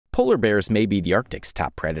Polar bears may be the Arctic's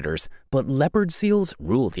top predators, but leopard seals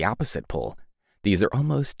rule the opposite pole. These are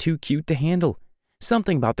almost too cute to handle.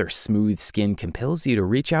 Something about their smooth skin compels you to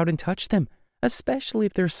reach out and touch them, especially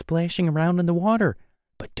if they're splashing around in the water.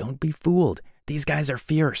 But don't be fooled. These guys are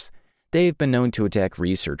fierce. They've been known to attack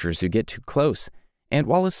researchers who get too close. And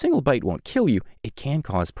while a single bite won't kill you, it can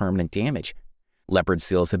cause permanent damage. Leopard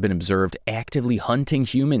seals have been observed actively hunting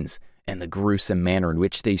humans, and the gruesome manner in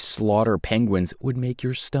which they slaughter penguins would make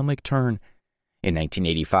your stomach turn. In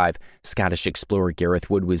 1985, Scottish explorer Gareth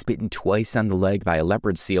Wood was bitten twice on the leg by a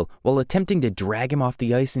leopard seal while attempting to drag him off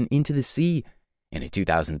the ice and into the sea. And in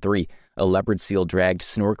 2003, a leopard seal dragged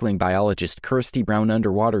snorkeling biologist Kirsty Brown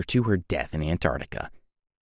underwater to her death in Antarctica.